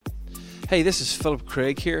Hey, this is Philip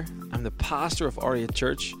Craig here. I'm the pastor of Aria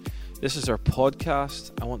Church. This is our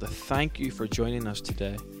podcast. I want to thank you for joining us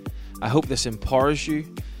today. I hope this empowers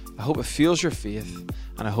you. I hope it fuels your faith,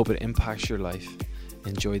 and I hope it impacts your life.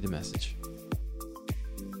 Enjoy the message.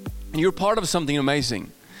 And you're part of something amazing.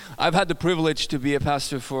 I've had the privilege to be a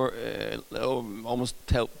pastor for almost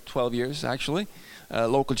 12 years, actually.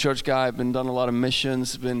 Local church guy. I've done a lot of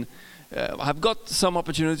missions. I've got some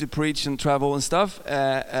opportunity to preach and travel and stuff.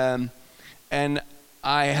 And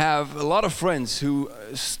I have a lot of friends who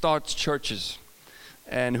start churches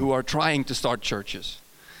and who are trying to start churches.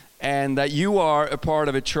 And that you are a part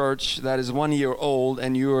of a church that is 1 year old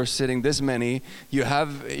and you are sitting this many, you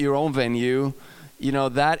have your own venue, you know,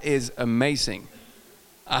 that is amazing.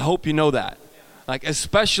 I hope you know that. Like,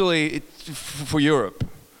 especially for Europe.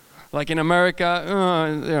 Like in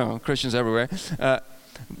America, Christians everywhere.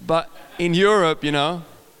 But in Europe, you know.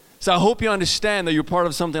 So I hope you understand that you're part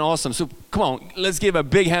of something awesome. So come on, let's give a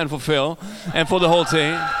big hand for Phil and for the whole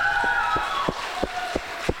team.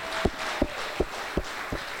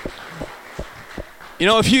 You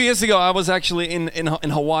know, a few years ago, I was actually in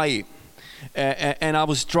Hawaii, and I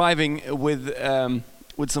was driving with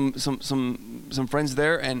some friends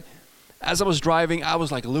there. And as I was driving, I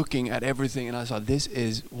was like looking at everything, and I thought, "This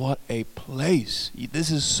is what a place!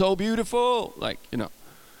 This is so beautiful!" Like, you know.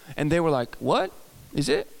 And they were like, "What is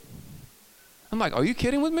it?" I'm like, "Are you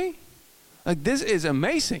kidding with me? Like, this is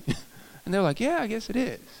amazing." And they're like, "Yeah, I guess it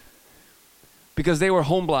is." Because they were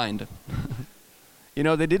home blind. You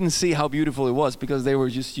know, they didn't see how beautiful it was because they were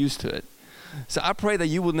just used to it. So I pray that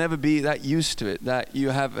you will never be that used to it, that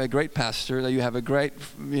you have a great pastor, that you have a great,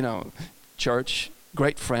 church,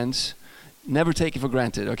 great friends. Never take it for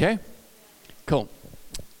granted, okay? Cool.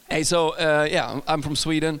 Hey, so, I'm from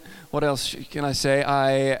Sweden. What else can I say?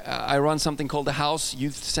 I run something called the House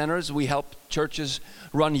Youth Centers. We help churches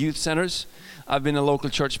run youth centers. I've been a local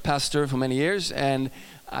church pastor for many years, and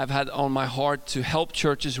I've had on my heart to help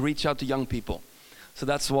churches reach out to young people. So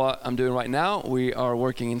that's what I'm doing right now. We are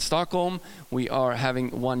working in Stockholm. We are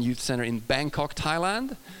having one youth center in Bangkok,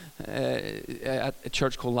 Thailand, at a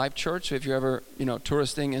church called Life Church. So if you're ever,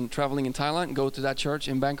 touristing and traveling in Thailand, go to that church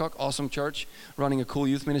in Bangkok. Awesome church, running a cool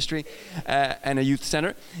youth ministry and a youth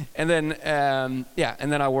center. And then,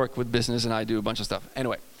 and then I work with business and I do a bunch of stuff.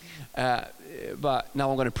 Anyway, but now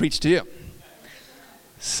I'm going to preach to you.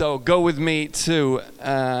 So go with me to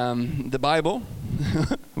the Bible,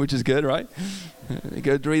 which is good, right?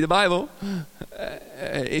 Go to read the Bible.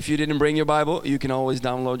 If you didn't bring your Bible, you can always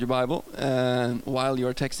download your Bible while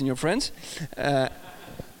you're texting your friends. But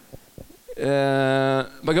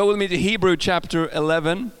go with me to Hebrew chapter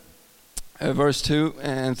 11, verse 2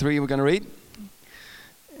 and 3 we're going to read.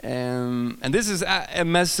 And this is a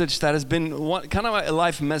message that has been kind of a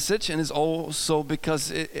life message, and it's also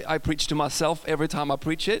because I preach to myself every time I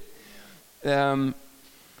preach it. But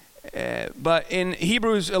in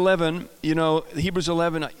Hebrews 11, Hebrews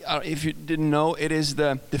 11, if you didn't know, it is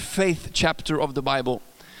the faith chapter of the Bible.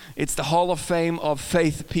 It's the Hall of Fame of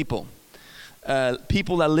faith people.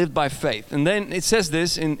 People that live by faith. And then it says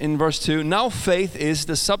this in verse 2, "Now faith is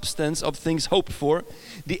the substance of things hoped for,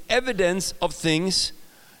 the evidence of things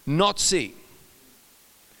not seen."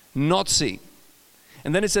 Not seen.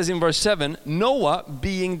 And then it says in verse 7, "Noah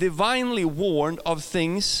being divinely warned of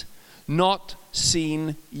things not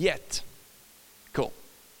seen yet." Cool.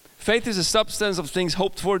 Faith is the substance of things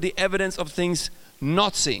hoped for, the evidence of things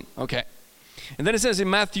not seen. Okay. And then it says in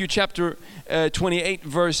Matthew chapter 28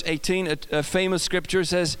 verse 18, a famous scripture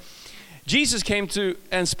says, "Jesus came to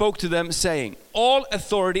and spoke to them saying, 'All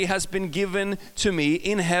authority has been given to me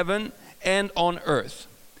in heaven and on earth.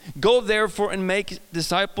 Go therefore and make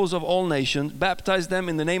disciples of all nations, baptize them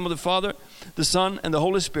in the name of the Father, the Son, and the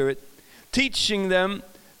Holy Spirit, teaching them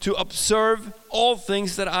to observe all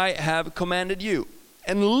things that I have commanded you.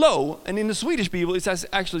 And lo,'" and in the Swedish Bible it says,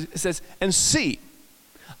 "and see,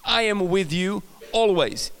 I am with you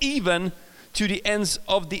always, even to the ends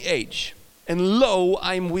of the age. And lo,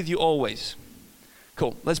 I am with you always."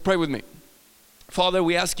 Cool. Let's pray with me. Father,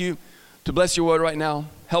 we ask you to bless your word right now.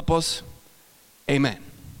 Help us. Amen.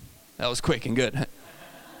 That was quick and good.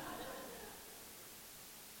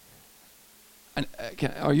 And,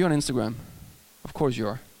 are you on Instagram? Of course you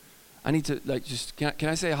are. I need to can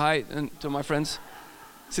I say hi to my friends?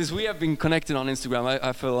 Since we have been connected on Instagram,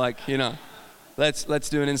 I feel like, let's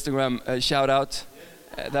do an Instagram shout out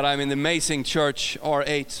that I'm in the amazing church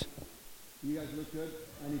R8. You guys look good.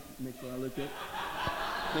 I need to make sure I look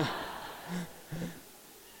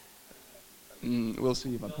good. We'll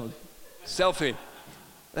see if I post. Selfie.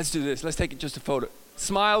 Let's do this. Let's take just a photo.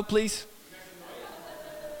 Smile, please.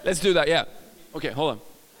 Let's do that, yeah. Okay, hold on.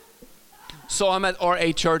 So I'm at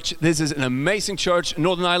RA Church. This is an amazing church.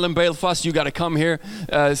 Northern Ireland, Belfast. You got to come here.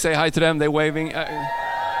 Say hi to them. They're waving.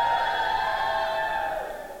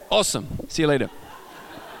 Awesome. See you later.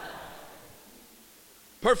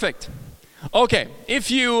 Perfect. Okay.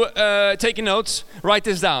 If you taking notes, write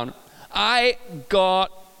this down. I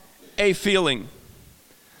got a feeling.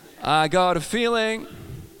 I got a feeling.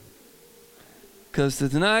 'Cause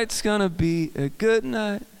tonight's gonna be a good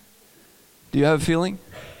night. Do you have a feeling?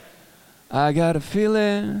 I got a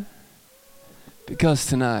feeling. Because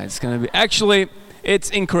tonight's gonna be... Actually, it's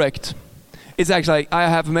incorrect. It's actually, I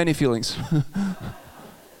have many feelings.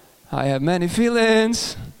 I have many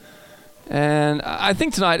feelings. And I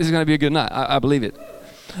think tonight is gonna be a good night. I believe it.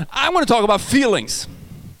 I want to talk about feelings.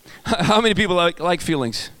 How many people like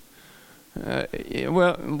feelings?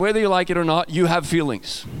 Well, whether you like it or not, you have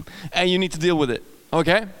feelings, and you need to deal with it.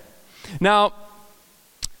 Okay? Now,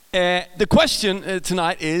 the question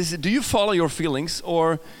tonight is: do you follow your feelings,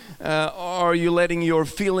 or are you letting your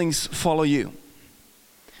feelings follow you?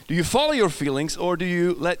 Do you follow your feelings, or do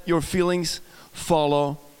you let your feelings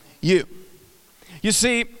follow you? You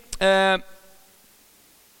see,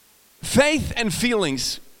 faith and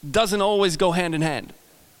feelings doesn't always go hand in hand.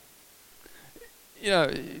 You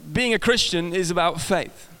know, being a Christian is about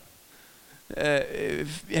faith.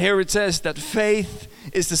 Here it says that faith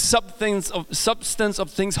is the substance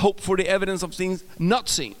of things hoped for, the evidence of things not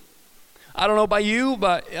seen. I don't know about you,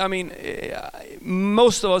 but I mean,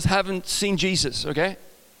 most of us haven't seen Jesus, okay?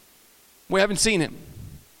 We haven't seen him,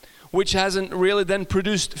 which hasn't really then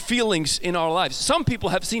produced feelings in our lives. Some people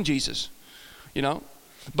have seen Jesus, you know.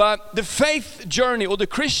 But the faith journey or the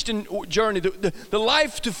Christian journey, the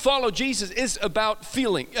life to follow Jesus is about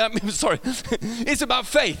feeling. It's about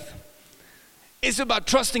faith. It's about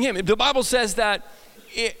trusting him. The Bible says that,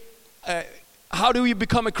 how do you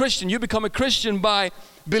become a Christian? You become a Christian by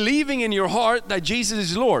believing in your heart that Jesus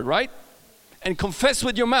is Lord, right? And confess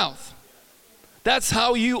with your mouth. That's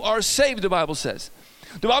how you are saved, the Bible says.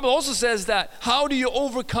 The Bible also says that, how do you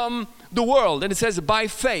overcome the world? And it says by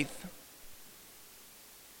faith.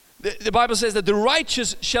 The Bible says that the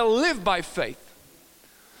righteous shall live by faith.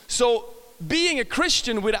 So being a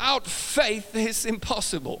Christian without faith is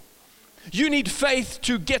impossible. You need faith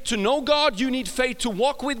to get to know God, you need faith to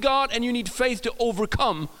walk with God, and you need faith to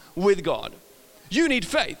overcome with God. You need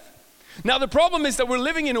faith. Now the problem is that we're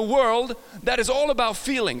living in a world that is all about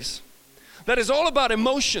feelings, that is all about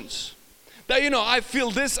emotions. That, you know, I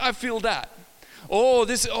feel this, I feel that.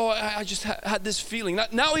 I just had this feeling.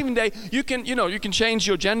 Now even you can change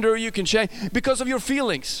your gender, you can change because of your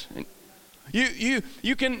feelings.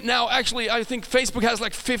 You can now actually, I think Facebook has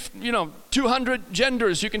like 200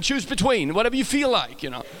 genders you can choose between, whatever you feel like, you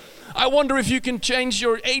know. I wonder if you can change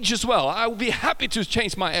your age as well. I would be happy to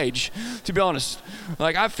change my age, to be honest.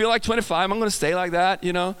 Like, I feel like 25, I'm gonna stay like that,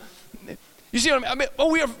 you know. You see what I mean?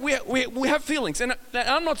 We have feelings, and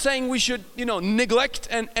I'm not saying we should, neglect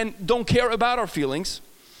and don't care about our feelings.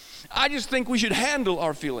 I just think we should handle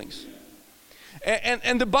our feelings.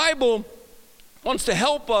 And the Bible wants to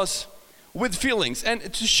help us with feelings. And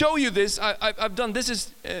to show you this, I've done, this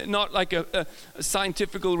is not like a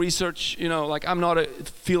scientific research, like I'm not a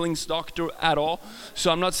feelings doctor at all.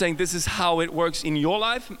 So I'm not saying this is how it works in your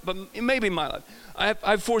life, but maybe in my life. I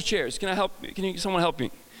have 4 chairs. Can someone help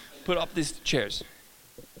me? Put up these chairs.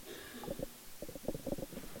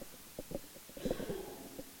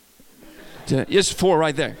 Yes, 4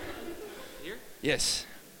 right there. Here? Yes.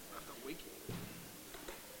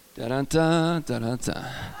 Da-da-da, da-da-da.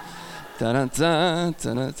 Da-da-da,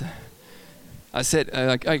 da-da-da. I said,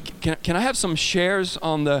 can I have some shares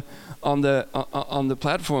on the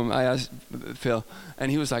platform? I asked Phil,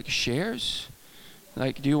 and he was like, shares?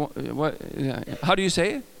 Like, do you want what? How do you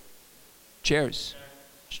say it? Chairs.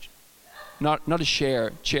 Not a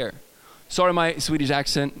share, chair. Sorry, my Swedish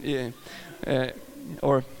accent,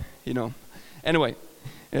 Anyway,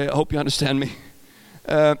 I hope you understand me.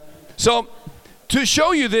 So, to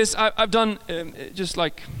show you this, I've done just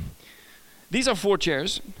like, these are 4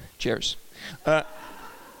 chairs,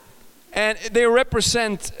 and they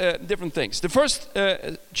represent different things. The first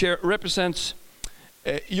chair represents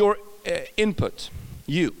your input,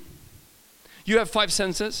 you. You have 5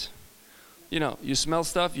 senses. You smell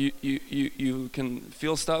stuff, you can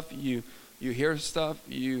feel stuff, you hear stuff,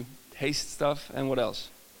 you taste stuff, and what else?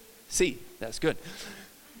 See, that's good.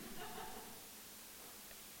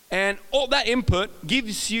 And all that input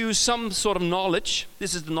gives you some sort of knowledge.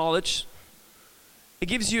 This is the knowledge. It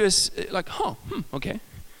gives you okay.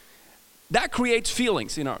 That creates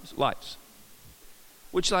feelings in our lives.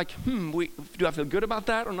 Which like, do I feel good about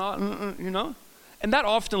that or not? And that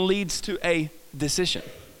often leads to a decision.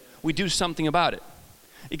 we do something about it.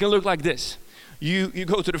 It can look like this. You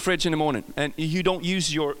go to the fridge in the morning and you don't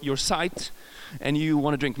use your sight and you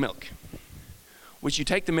want to drink milk. Which you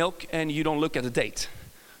take the milk and you don't look at the date.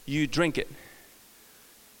 You drink it.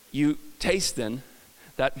 You taste then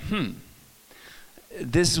that,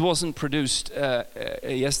 this wasn't produced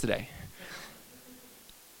yesterday.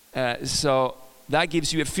 So that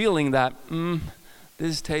gives you a feeling that,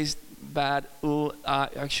 this tastes bad.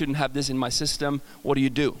 I shouldn't have this in my system. What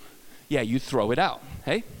do? Yeah, you throw it out.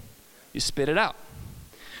 Hey, you spit it out.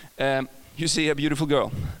 You see a beautiful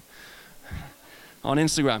girl on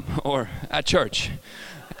Instagram or at church,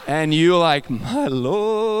 and you're like, my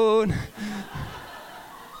Lord.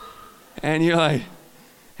 And you're like,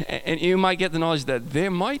 and you might get the knowledge that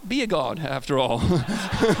there might be a God after all.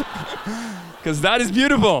 Because that is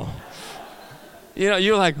beautiful.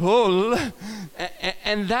 You're like, oh,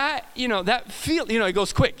 and that, that feel, it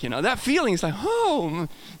goes quick, that feeling is like, oh,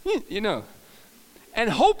 and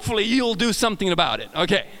hopefully you'll do something about it.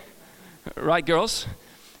 Okay. Right, girls?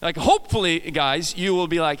 Like, hopefully, guys, you will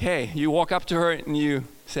be like, hey, you walk up to her and you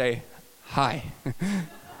say, hi,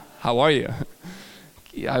 how are you?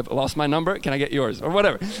 I've lost my number, can I get yours? Or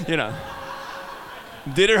whatever,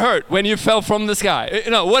 Did it hurt when you fell from the sky?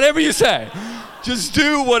 Whatever you say. Just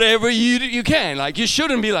do whatever you can. Like, you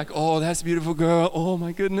shouldn't be like, oh, that's a beautiful girl. Oh,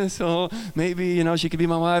 my goodness. Oh, maybe, she could be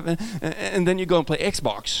my wife. And then you go and play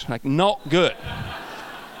Xbox. Like, not good.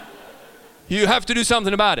 You have to do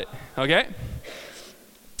something about it, okay?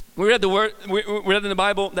 We read in the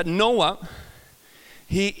Bible that Noah,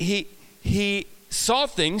 he saw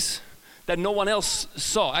things that no one else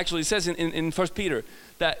saw. Actually, it says in 1 Peter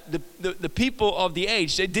that the people of the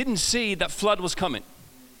age, they didn't see that flood was coming.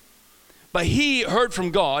 But he heard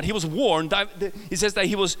from God. He was warned. He says that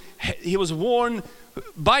he was warned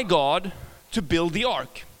by God to build the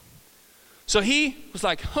ark. So he was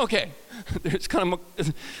like, okay, there's kind of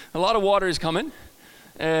a lot of water is coming.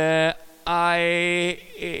 I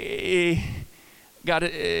got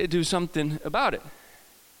to do something about it.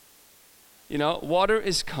 Water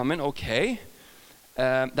is coming, okay.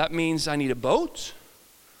 That means I need a boat.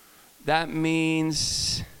 That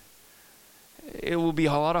means it will be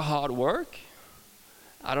a lot of hard work.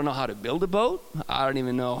 I don't know how to build a boat. I don't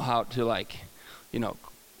even know how to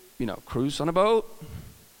cruise on a boat.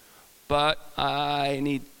 But I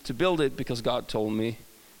need to build it because God told me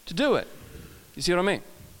to do it. You see what I mean?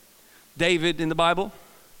 David in the Bible,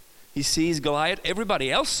 he sees Goliath.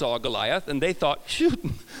 Everybody else saw Goliath and they thought, shoot,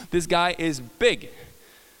 this guy is big.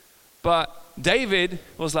 But David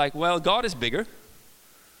was like, well, God is bigger.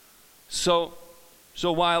 So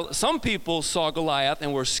while some people saw Goliath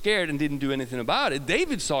and were scared and didn't do anything about it,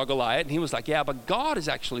 David saw Goliath and he was like, yeah, but God is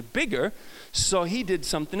actually bigger. So he did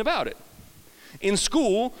something about it. In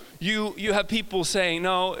school, you have people saying,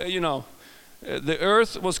 no, the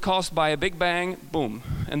earth was caused by a big bang, boom.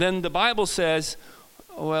 And then the Bible says,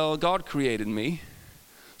 well, God created me.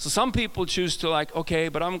 So some people choose to okay,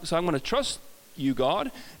 but I'm going to trust you, God.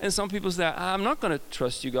 And some people say, I'm not going to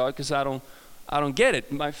trust you, God, because I don't get it.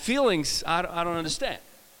 My feelings, I don't understand.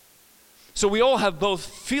 So we all have both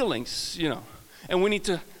feelings, and we need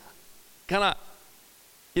to kind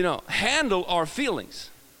of, handle our feelings.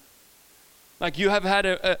 Like, you have had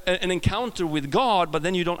an encounter with God, but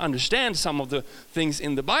then you don't understand some of the things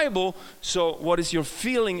in the Bible. So what is your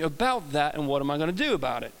feeling about that, and what am I going to do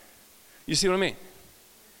about it? You see what I mean?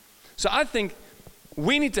 So I think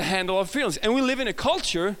we need to handle our feelings. And we live in a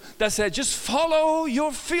culture that says, just follow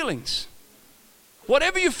your feelings.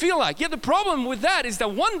 Whatever you feel like. Yeah, the problem with that is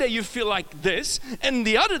that one day you feel like this, and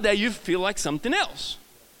the other day you feel like something else.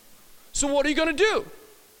 So what are you going to do?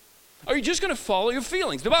 Are you just going to follow your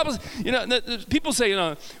feelings? The Bible, people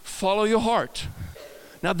say, follow your heart.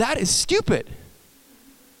 Now that is stupid.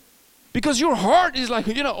 Because your heart is like,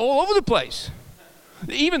 all over the place.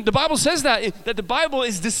 Even the Bible says that the Bible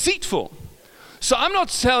is deceitful. So I'm not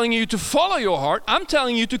telling you to follow your heart. I'm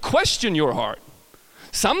telling you to question your heart.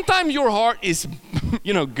 Sometimes your heart is,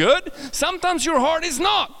 good. Sometimes your heart is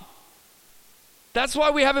not. That's why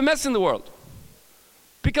we have a mess in the world.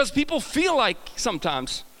 Because people feel like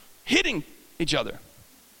sometimes hitting each other.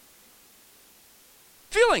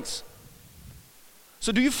 Feelings.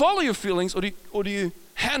 So do you follow your feelings, or do you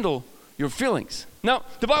handle your feelings? Now,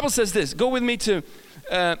 the Bible says this. Go with me to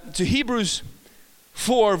Hebrews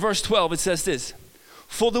 4, verse 12. It says this.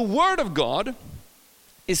 For the word of God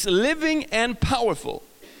is living and powerful.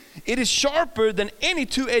 It is sharper than any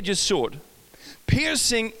two-edged sword,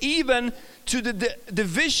 piercing even to the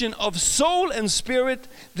division of soul and spirit,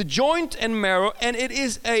 the joint and marrow, and it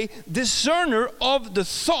is a discerner of the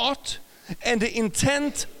thought and the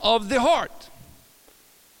intent of the heart.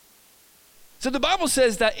 So the Bible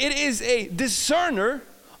says that it is a discerner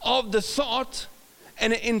of the thought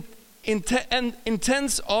and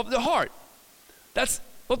intents of the heart. That's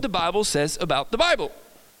what the Bible says about the Bible.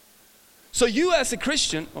 So you as a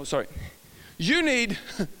Christian, you need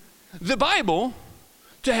the Bible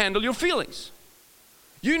to handle your feelings.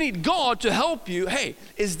 You need God to help you. Hey,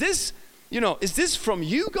 is this from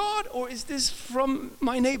you, God, or is this from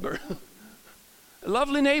my neighbor? A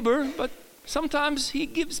lovely neighbor, but sometimes he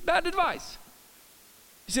gives bad advice.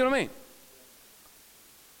 You see what I mean?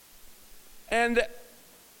 And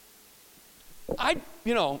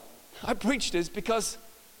I preach this because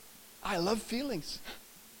I love feelings.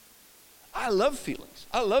 I love feelings.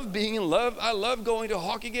 I love being in love. I love going to a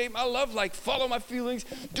hockey game. I love follow my feelings,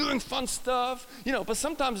 doing fun stuff. But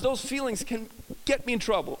sometimes those feelings can get me in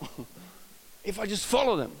trouble if I just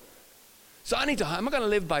follow them. So am I going to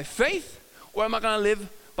live by faith or am I going to live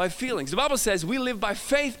by feelings? The Bible says we live by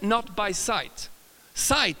faith, not by sight.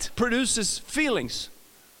 Sight produces feelings.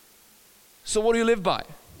 So what do you live by?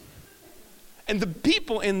 And the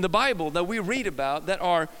people in the Bible that we read about that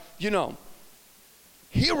are,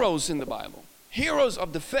 heroes in the Bible, heroes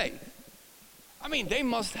of the faith. I mean, they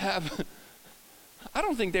must have, I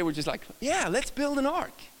don't think they were just like, yeah, let's build an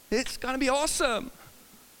ark. It's going to be awesome.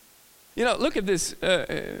 Look at this.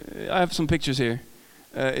 I have some pictures here.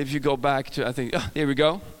 If you go back to, I think, there we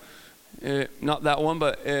go. Not that one,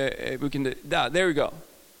 but we can, there we go.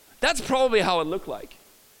 That's probably how it looked like.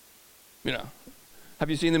 Have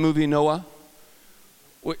you seen the movie Noah?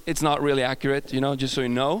 It's not really accurate, just so you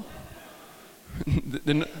know.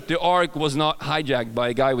 The ark was not hijacked by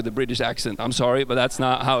a guy with a British accent. I'm sorry, but that's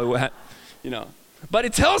not how it went, But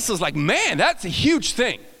it tells us man, that's a huge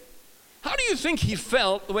thing. How do you think he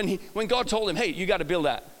felt when God told him, hey, you got to build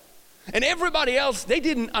that? And everybody else, they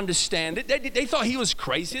didn't understand it. They thought he was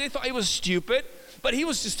crazy. They thought he was stupid. But he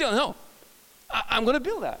was just still, no, I'm going to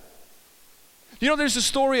build that. There's a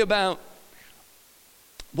story about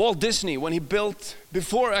Walt Disney when he built the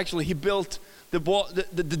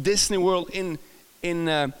Disney World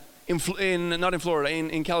not in Florida,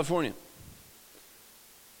 in California.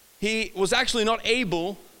 He was actually not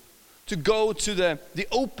able to go to the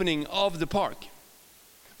opening of the park,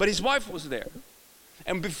 but his wife was there.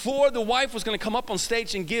 And before the wife was going to come up on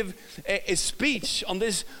stage and give a speech on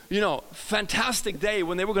this, fantastic day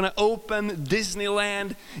when they were going to open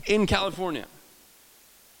Disneyland in California,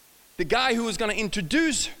 the guy who was going to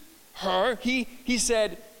introduce her, he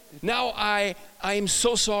said, now I am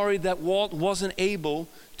so sorry that Walt wasn't able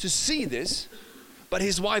to see this, but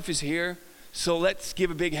his wife is here, so let's give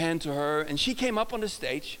a big hand to her. And she came up on the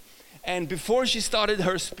stage, and before she started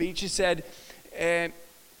her speech, she said,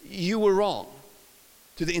 you were wrong,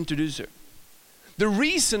 to the introducer. The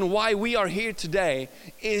reason why we are here today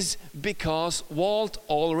is because Walt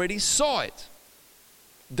already saw it.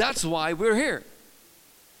 That's why we're here.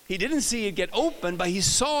 He didn't see it get open, but he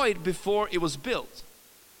saw it before it was built.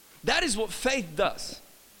 That is what faith does.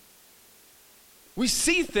 We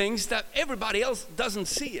see things that everybody else doesn't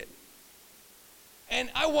see it.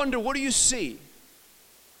 And I wonder, what do you see?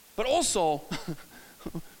 But also,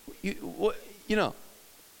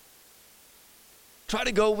 try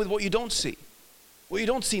to go with what you don't see. What you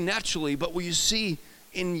don't see naturally, but what you see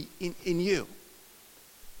in you.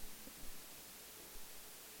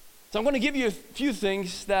 So I'm going to give you a few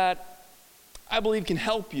things that I believe can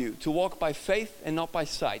help you to walk by faith and not by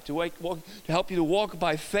sight. To help you to walk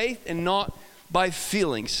by faith and not by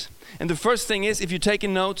feelings. And the first thing is, if you're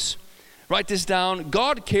taking notes, write this down.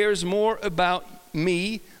 God cares more about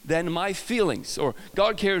me than my feelings. Or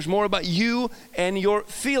God cares more about you and your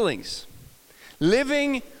feelings.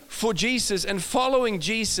 Living for Jesus and following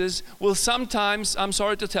Jesus will sometimes, I'm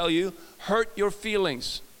sorry to tell you, hurt your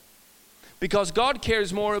feelings. Because God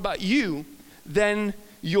cares more about you than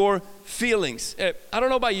your feelings. I don't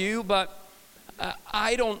know about you, but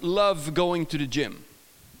I don't love going to the gym.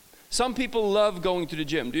 Some people love going to the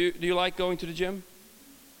gym. Do you like going to the gym?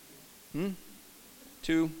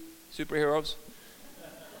 Two superheroes.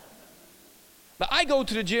 But I go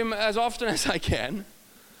to the gym as often as I can.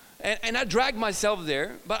 And I drag myself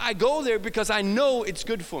there. But I go there because I know it's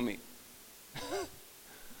good for me.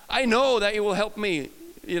 I know that it will help me,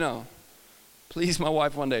 please my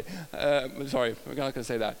wife one day. Sorry, we're not going to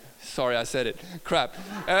say that. Sorry, I said it. Crap.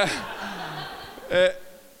 But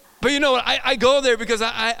I go there because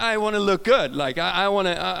I want to look good. Like I want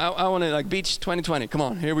to like beach 2020. Come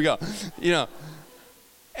on, here we go.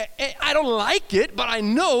 I don't like it, but I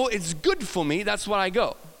know it's good for me. That's why I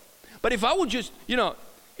go. But if I would just,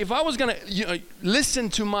 if I was gonna listen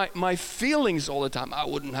to my feelings all the time, I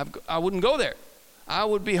wouldn't go there. I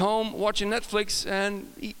would be home watching Netflix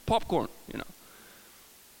and eat popcorn, you know.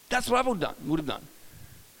 That's what I would have done.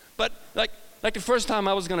 But like the first time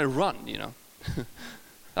I was gonna run, you know,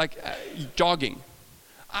 jogging,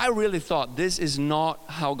 I really thought, this is not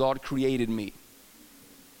how God created me.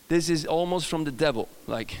 This is almost from the devil.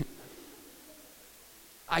 Like,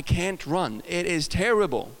 I can't run. It is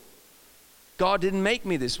terrible. God didn't make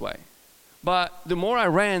me this way. But the more I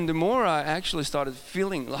ran, the more I actually started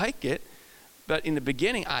feeling like it. But in the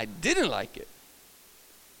beginning, I didn't like it.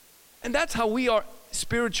 And that's how we are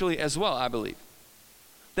spiritually as well, I believe.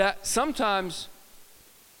 That sometimes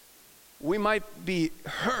we might be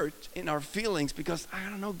hurt in our feelings because, I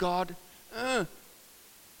don't know, God.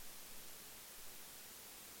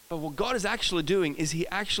 But what God is actually doing is He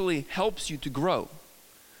actually helps you to grow.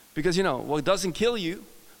 Because, you know, what doesn't kill you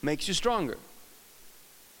makes you stronger.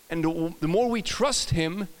 And the more we trust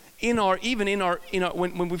Him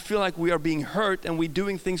when we feel like we are being hurt and we're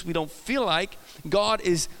doing things we don't feel like, God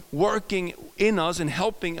is working in us and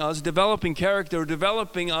helping us, developing character,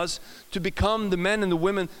 developing us to become the men and the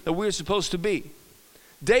women that we're supposed to be.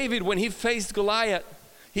 David, when he faced Goliath,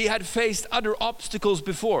 he had faced other obstacles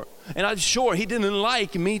before. And I'm sure he didn't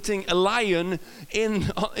like meeting a lion in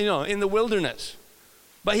the wilderness.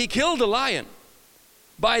 But he killed a lion.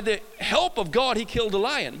 By the help of God, he killed a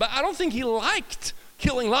lion. But I don't think he liked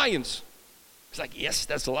killing lions. He's like, yes,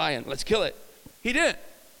 that's a lion. Let's kill it. He didn't.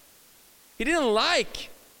 He didn't like,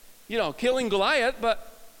 killing Goliath,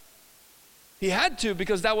 but he had to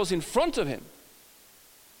because that was in front of him.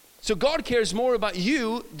 So God cares more about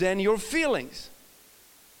you than your feelings.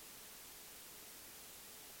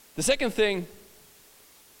 The second thing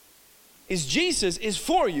is Jesus is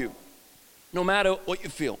for you, no matter what you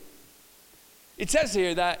feel. It says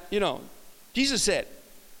here that, Jesus said,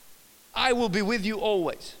 I will be with you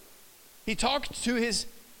always. He talked to his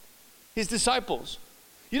disciples.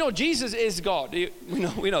 Jesus is God. We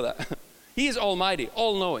know that. He is almighty,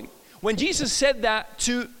 all-knowing. When Jesus said that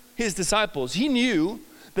to his disciples, he knew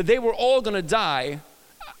that they were all going to die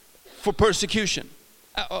from persecution.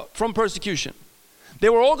 They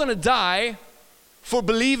were all going to die for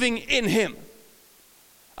believing in him.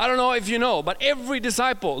 I don't know if you know, but every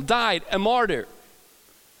disciple died a martyr,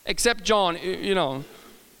 except John.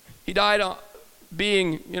 He died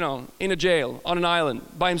being, in a jail on an island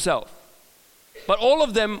by himself. But all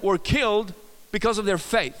of them were killed because of their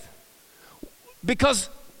faith. Because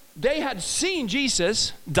they had seen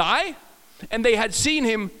Jesus die and they had seen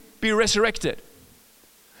him be resurrected.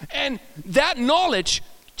 And that knowledge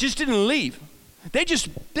just didn't leave. They just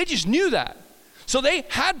knew that. So they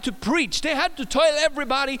had to preach. They had to tell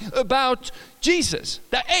everybody about Jesus.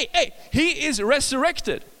 That, hey, he is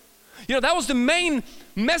resurrected. That was the main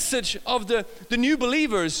message of the new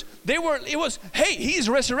believers. It was, hey, he is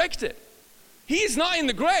resurrected. He is not in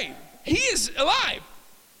the grave. He is alive.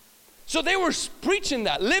 So they were preaching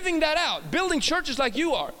that, living that out, building churches like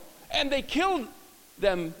you are. And they killed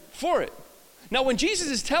them for it. Now when Jesus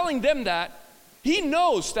is telling them that, he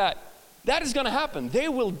knows that is going to happen. They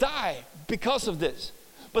will die because of this.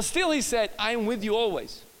 But still he said, I am with you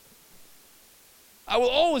always. I will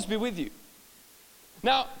always be with you.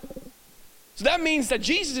 Now, so that means that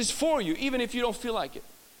Jesus is for you, even if you don't feel like it.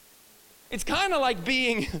 It's kind of like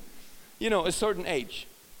being, a certain age.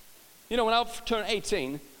 When I turned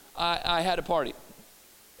 18, I had a party.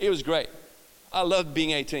 It was great. I loved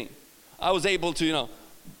being 18. I was able to,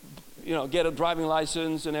 get a driving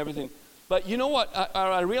license and everything. But you know what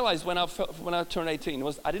I realized when I turned 18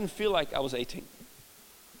 was I didn't feel like I was 18.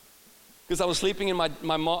 Because I was sleeping in my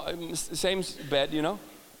same bed,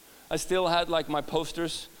 I still had like my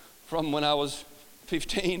posters from when I was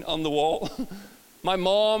 15 on the wall. My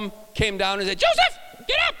mom came down and said, Joseph,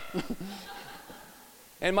 get up!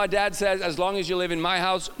 And my dad says, as long as you live in my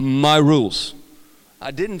house, my rules.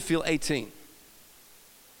 I didn't feel 18.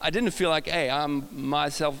 I didn't feel like, hey, I'm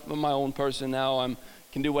myself, I'm my own person now. I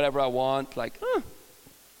can do whatever I want. But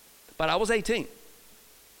I was 18.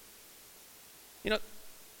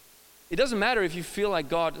 It doesn't matter if you feel like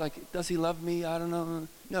God, does he love me? I don't know.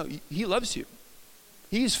 No, he loves you.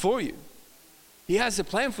 He is for you. He has a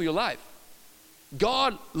plan for your life.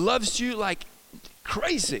 God loves you like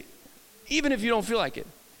crazy, even if you don't feel like it.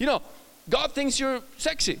 God thinks you're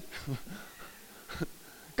sexy.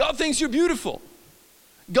 God thinks you're beautiful.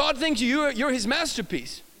 God thinks you're his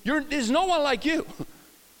masterpiece. There's no one like you.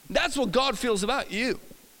 That's what God feels about you.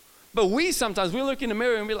 But we look in the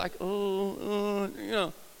mirror and be like,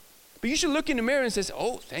 But you should look in the mirror and say,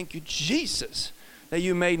 oh, thank you, Jesus, that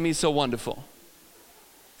you made me so wonderful.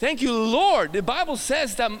 Thank you, Lord. The Bible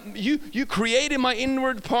says that you created my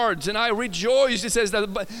inward parts, and I rejoiced. It says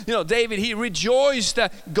that, David, he rejoiced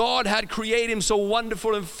that God had created him so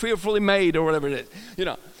wonderful and fearfully made, or whatever it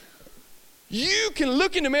is. You can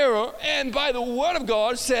look in the mirror, and by the word of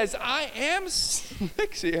God says, I am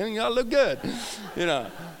sexy and I look good.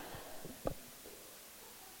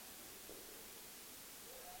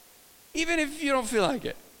 Even if you don't feel like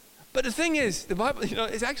it. But the thing is, the Bible,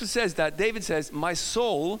 it actually says that David says, my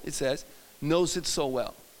soul, it says, knows it so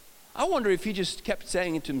well. I wonder if he just kept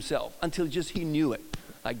saying it to himself until just he knew it.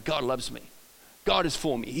 Like, God loves me. God is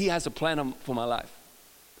for me. He has a plan for my life.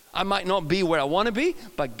 I might not be where I want to be,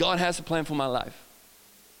 but God has a plan for my life.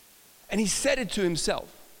 And he said it to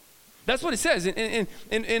himself. That's what it says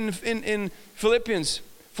in Philippians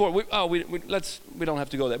 4. We don't have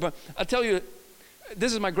to go there. But I'll tell you,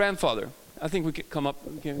 this is my grandfather. I think we could come up.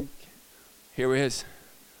 Here he is.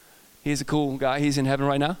 He's a cool guy. He's in heaven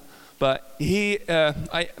right now. But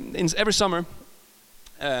every summer,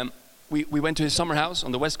 we went to his summer house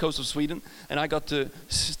on the west coast of Sweden, and I got to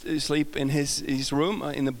sleep in his room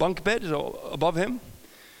in the bunk bed above him.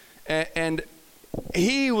 And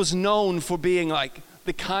he was known for being like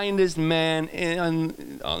the kindest man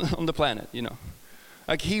on the planet.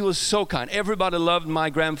 Like, he was so kind. Everybody loved my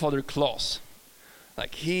grandfather Klaus.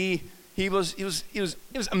 Like, he was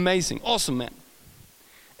amazing, awesome man.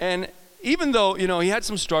 And even though, he had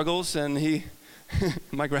some struggles, and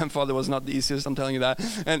my grandfather was not the easiest, I'm telling you that.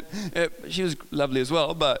 And she was lovely as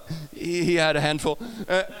well, but he had a handful.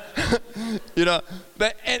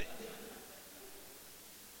 But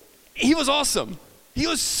he was awesome. He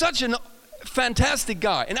was such a fantastic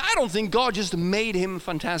guy. And I don't think God just made him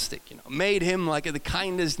fantastic, made him like the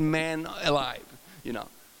kindest man alive,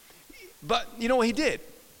 But you know what he did?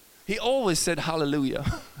 He always said hallelujah.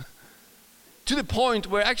 To the point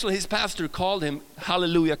where actually his pastor called him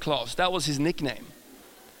Hallelujah Klaus. That was his nickname.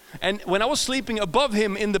 And when I was sleeping above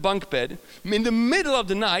him in the bunk bed, in the middle of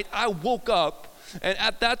the night, I woke up, and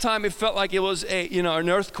at that time it felt like it was an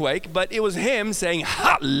earthquake, but it was him saying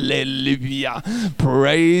hallelujah,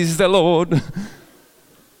 praise the Lord.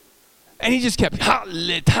 And he just kept,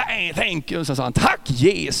 thank you. Så sa han, tack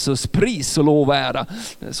Jesus, pris och lov ära.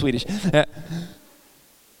 Swedish.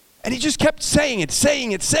 And he just kept saying it.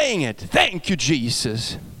 Thank you,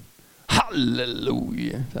 Jesus.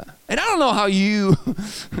 Hallelujah. And I don't know how you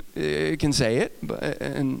can say it, but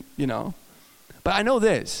I know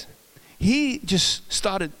this. He just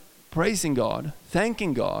started praising God,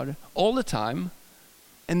 thanking God all the time,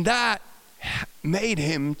 and that made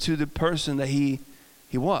him to the person that he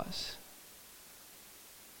was.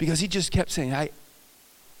 Because he just kept saying, I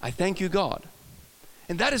thank you, God.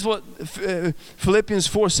 And that is what Philippians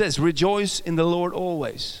 4 says, rejoice in the Lord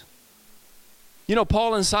always.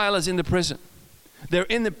 Paul and Silas in the prison. They're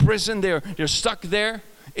in the prison, they're stuck there.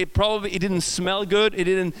 It didn't smell good, it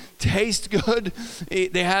didn't taste good.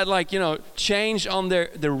 They had change on their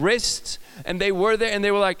wrists, and they were there, and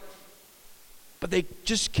they were like, but they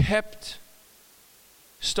just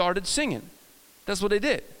started singing. That's what they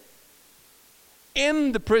did.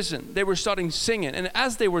 In the prison, they were starting singing, and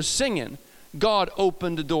as they were singing, God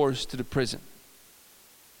opened the doors to the prison.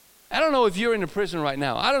 I don't know if you're in a prison right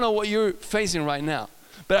now. I don't know what you're facing right now.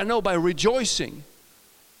 But I know by rejoicing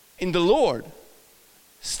in the Lord,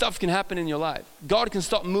 stuff can happen in your life. God can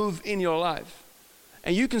start move in your life.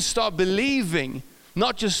 And you can start believing,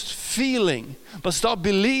 not just feeling, but start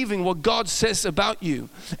believing what God says about you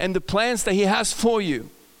and the plans that He has for you.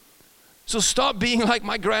 So start being like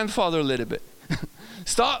my grandfather a little bit.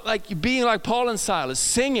 Start being like Paul and Silas,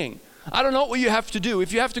 singing. I don't know what you have to do.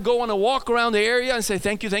 If you have to go on a walk around the area and say,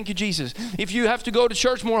 thank you, Jesus. If you have to go to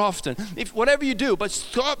church more often, whatever you do, but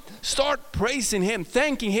start praising Him,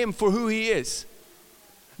 thanking Him for who He is.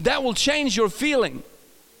 That will change your feeling.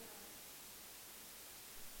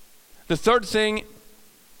 The third thing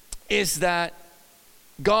is that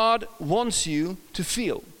God wants you to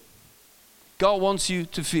feel. God wants you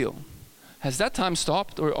to feel. Has that time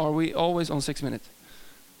stopped, or are we always on 6 minutes?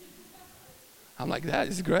 I'm like, that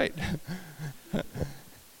is great.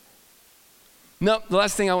 No, the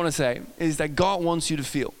last thing I want to say is that God wants you to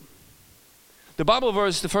feel. The Bible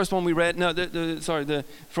verse, the first one we read,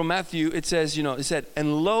 from Matthew, it says, it said,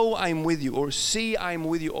 and lo, I am with you, or see, I am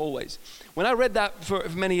with you always. When I read that for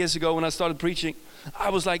many years ago, when I started preaching, I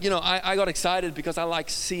was like, I got excited because I like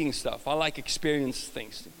seeing stuff. I like experiencing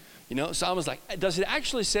things, So I was like, does it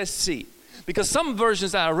actually say see? Because some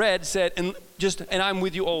versions that I read said, and I'm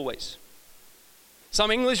with you always. Some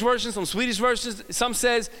English versions, some Swedish versions, some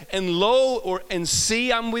says, and lo, or and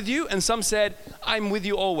see, I'm with you. And some said, I'm with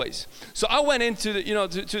you always. So I went into the,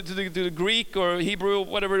 to the Greek or Hebrew,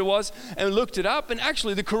 whatever it was, and looked it up. And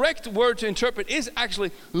actually, the correct word to interpret is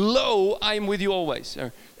actually, lo, I'm with you always.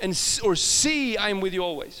 Or see, I'm with you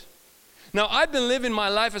always. Now, I've been living my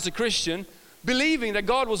life as a Christian, believing that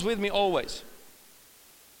God was with me always.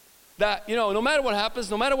 That, no matter what happens,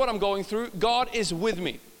 no matter what I'm going through, God is with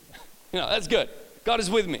me. That's good. God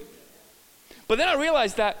is with me. But then I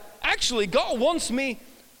realized that actually God wants me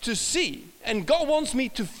to see and God wants me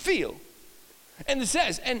to feel. And it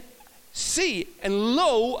says, and see, and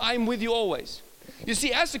lo, I'm with you always. You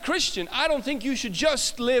see, as a Christian, I don't think you should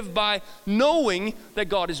just live by knowing that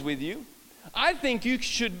God is with you. I think you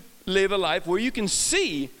should live a life where you can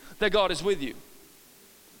see that God is with you.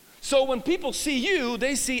 So when people see you,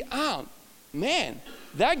 they see, man,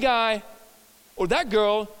 that guy or that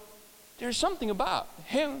girl, there's something about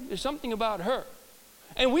him, there's something about her.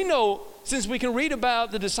 And we know, since we can read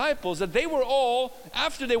about the disciples, that they were all,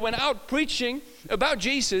 after they went out preaching about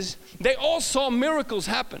Jesus, they all saw miracles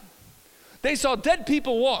happen. They saw dead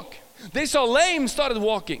people walk. They saw lame started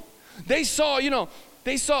walking. They saw,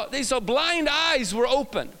 they saw blind eyes were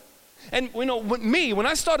open. And with me, when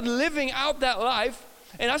I started living out that life,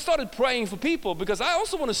 and I started praying for people, because I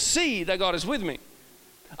also want to see that God is with me,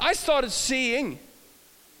 I started seeing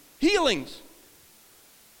healings.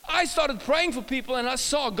 I started praying for people and I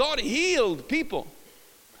saw God healed people.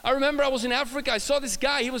 I remember I was in Africa. I saw this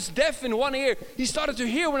guy. He was deaf in one ear. He started to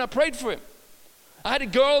hear when I prayed for him. I had a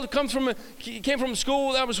girl that came from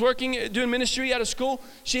school that I was working, doing ministry at a school.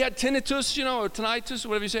 She had tinnitus, or tinnitus,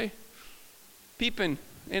 whatever you say. Peeping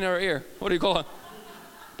in her ear. What do you call it?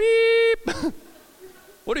 Beep.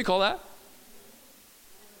 What do you call that?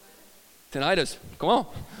 Tinnitus. Come on.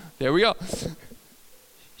 There we go.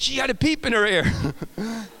 She had a peep in her ear.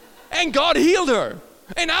 And God healed her.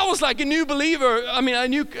 And I was like a new believer. I mean, a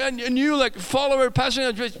new like follower,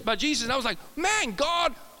 passionate about Jesus. And I was like, man,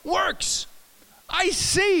 God works. I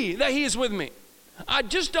see that He is with me. I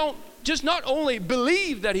just not only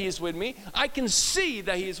believe that He is with me, I can see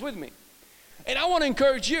that He is with me. And I want to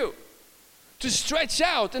encourage you to stretch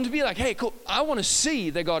out and to be like, hey, cool, I want to see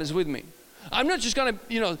that God is with me. I'm not just going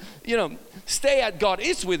to, stay at God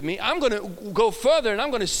is with me. I'm going to go further and I'm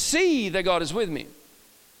going to see that God is with me.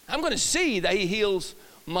 I'm going to see that He heals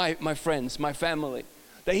my friends, my family.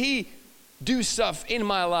 That He do stuff in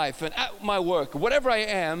my life and at my work, whatever I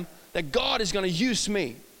am, that God is going to use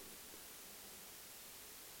me.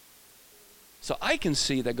 So I can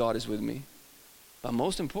see that God is with me. But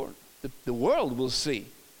most important, the world will see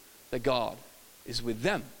that God is with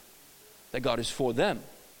them. That God is for them.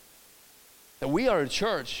 That we are a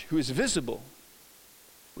church who is visible.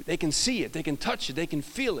 They can see it, they can touch it, they can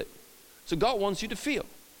feel it. So God wants you to feel.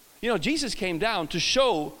 Jesus came down to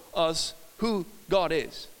show us who God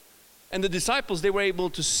is. And the disciples, they were able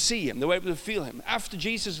to see Him, they were able to feel Him. After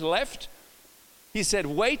Jesus left, He said,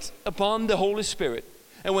 wait upon the Holy Spirit.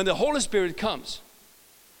 And when the Holy Spirit comes,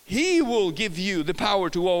 He will give you the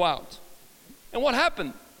power to go out. And what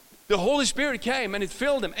happened? The Holy Spirit came and it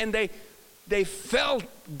filled them, and they felt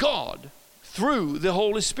God through the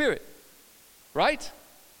Holy Spirit, right?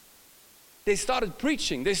 They started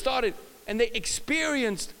preaching, and they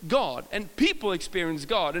experienced God, and people experienced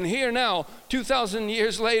God. And here now, 2,000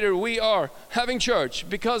 years later, we are having church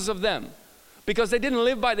because of them. Because they didn't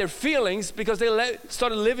live by their feelings, because they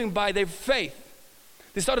started living by their faith.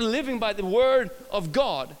 They started living by the Word of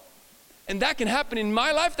God. And that can happen in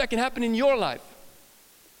my life, that can happen in your life.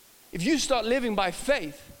 If you start living by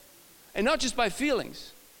faith, and not just by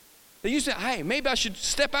feelings, that you say, hey, maybe I should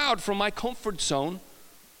step out from my comfort zone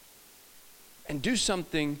and do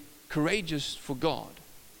something courageous for God.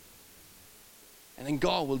 And then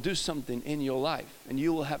God will do something in your life. And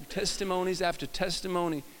you will have testimonies after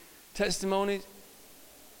testimonies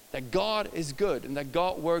that God is good and that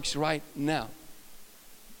God works right now.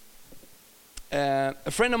 A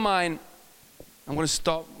friend of mine, I'm going to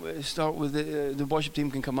start with the worship team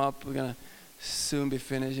can come up. We're going to soon be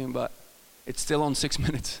finishing, but it's still on 6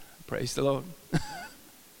 minutes. Praise the Lord.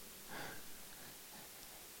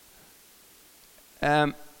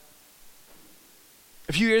 A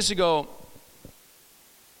few years ago,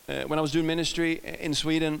 when I was doing ministry in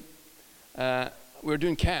Sweden, we were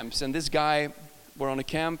doing camps, and this guy, we're on a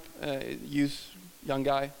camp, young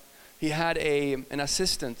guy. He had an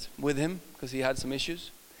assistant with him because he had some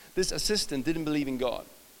issues. This assistant didn't believe in God.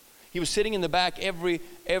 He was sitting in the back every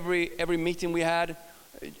meeting we had.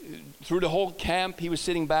 Through the whole camp, he was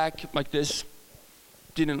sitting back like this.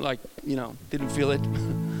 Didn't feel it.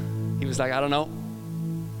 He was like, I don't know.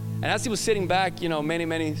 And as he was sitting back,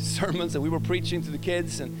 many sermons that we were preaching to the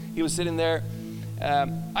kids, and he was sitting there,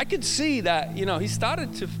 I could see that, he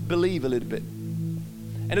started to believe a little bit.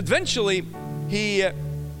 And eventually, he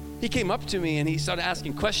came up to me and he started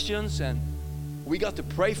asking questions, and we got to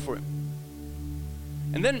pray for him.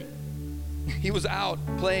 And then he was out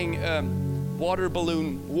playing water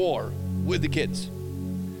balloon war with the kids.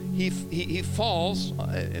 He falls,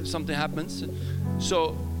 if something happens,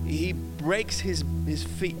 so he breaks his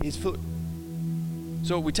foot.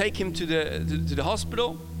 So we take him to the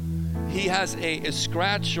hospital. He has a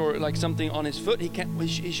scratch or like something on his foot.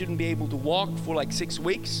 He shouldn't be able to walk for like 6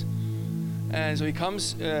 weeks. And so he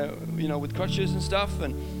comes, with crutches and stuff,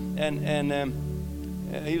 and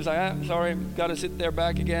he was like, sorry, got to sit there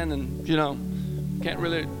back again, and can't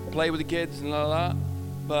really play with the kids and la.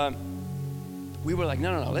 But we were like,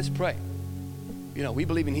 no, let's pray. We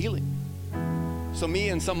believe in healing. So me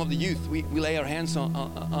and some of the youth, we lay our hands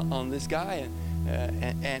on this guy,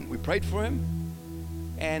 and we prayed for him.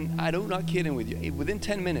 And I do not kidding with you. Within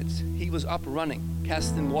 10 minutes, he was up running,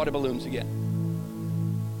 casting water balloons again.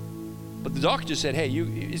 But the doctor said, hey,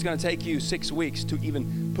 it's going to take you 6 weeks to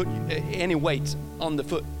even put any weight on the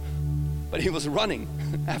foot. But he was running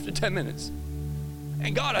after 10 minutes.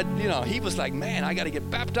 And God, he was like, man, I got to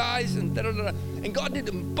get baptized and da-da-da-da. And God did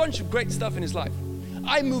a bunch of great stuff in his life.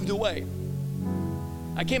 I moved away.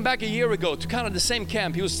 I came back a year ago to kind of the same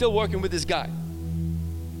camp. He was still working with this guy.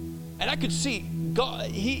 And I could see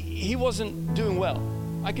God, he wasn't doing well.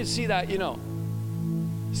 I could see that,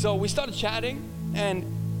 So we started chatting, and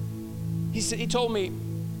he told me,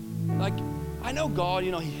 like, I know God,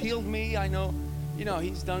 he healed me. I know,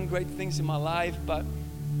 he's done great things in my life, but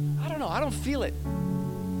I don't know, I don't feel it.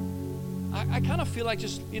 I kind of feel like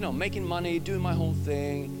just, making money, doing my whole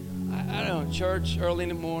thing. I don't know, church early in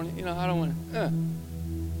the morning, I don't want to.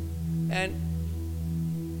 And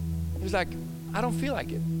he was like, I don't feel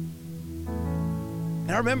like it.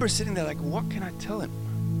 And I remember sitting there like, what can I tell him?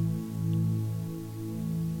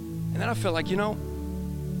 And then I felt like, I'm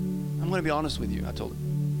going to be honest with you, I told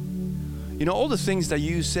him. All the things that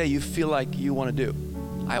you say you feel like you want to do,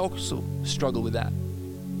 I also struggle with that.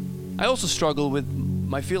 I also struggle with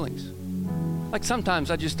my feelings. Like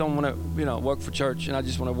sometimes I just don't want to, work for church, and I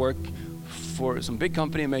just want to work for some big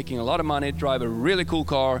company making a lot of money, drive a really cool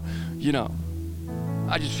car,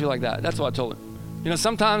 I just feel like that. That's what I told him.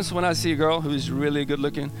 Sometimes when I see a girl who's really good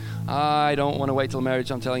looking, I don't want to wait till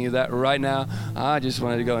marriage. I'm telling you that right now. I just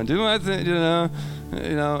wanted to go and do my thing,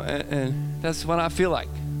 and that's what I feel like.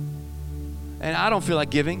 And I don't feel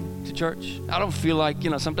like giving to church. I don't feel like,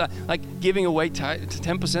 sometimes like giving away to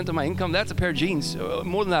 10% of my income. That's a pair of jeans.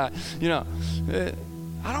 More than that,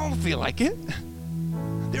 I don't feel like it.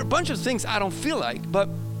 There are a bunch of things I don't feel like, but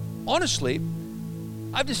honestly,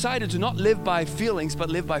 I've decided to not live by feelings,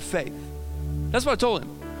 but live by faith. That's what I told him.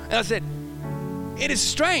 And I said, it is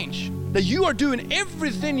strange that you are doing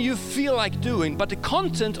everything you feel like doing, but the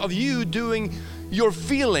content of you doing your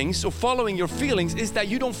feelings or following your feelings is that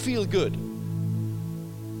you don't feel good.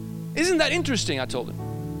 Isn't that interesting? I told him.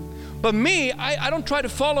 But me, I don't try to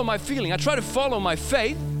follow my feeling. I try to follow my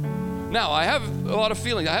faith. Now, I have a lot of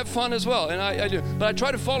feelings. I have fun as well, and I do. But I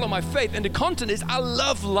try to follow my faith, and the content is I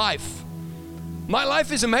love life. My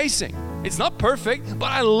life is amazing. It's not perfect,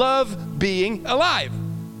 but I love being alive.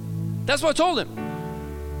 That's what I told him.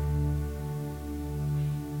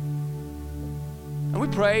 And we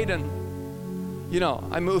prayed, and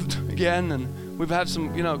I moved again, and we've had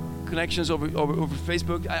some connections over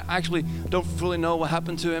Facebook. I actually don't fully know what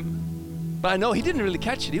happened to him, but I know he didn't really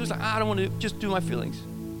catch it. He was like, I don't want to just do my feelings.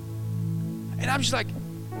 And I'm just like,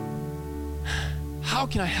 how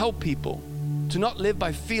can I help people to not live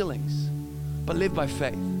by feelings, but live by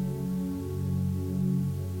faith?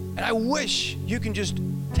 And I wish you can just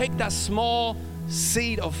take that small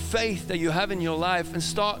seed of faith that you have in your life and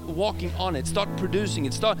start walking on it, start producing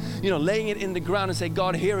it, start, laying it in the ground and say,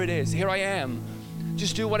 God, here it is, here I am.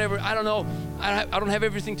 Just do whatever. I don't know. I don't have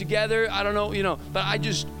everything together. I don't know, but I'm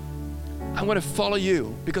going to follow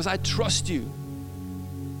you because I trust you.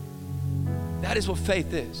 That is what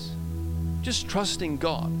faith is. Just trusting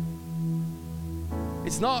God.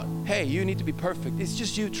 It's not, hey, you need to be perfect. It's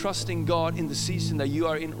just you trusting God in the season that you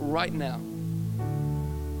are in right now.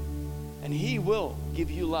 And He will give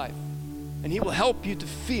you life. And He will help you to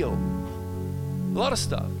feel a lot of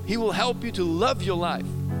stuff. He will help you to love your life.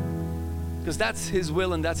 Because that's His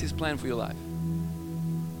will and that's His plan for your life.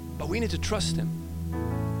 But we need to trust Him.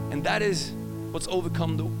 And that is what's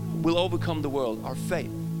will overcome the world, our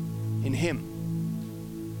faith in Him.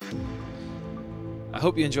 I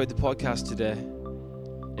hope you enjoyed the podcast today.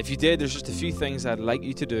 If you did, there's just a few things I'd like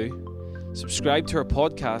you to do. Subscribe to our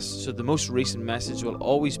podcast so the most recent message will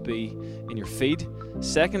always be in your feed.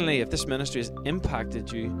 Secondly, if this ministry has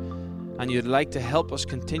impacted you and you'd like to help us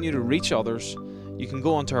continue to reach others, you can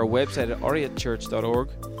go onto our website at ariatchurch.org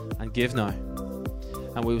and give now.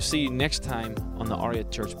 And we will see you next time on the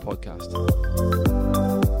Ariat Church podcast.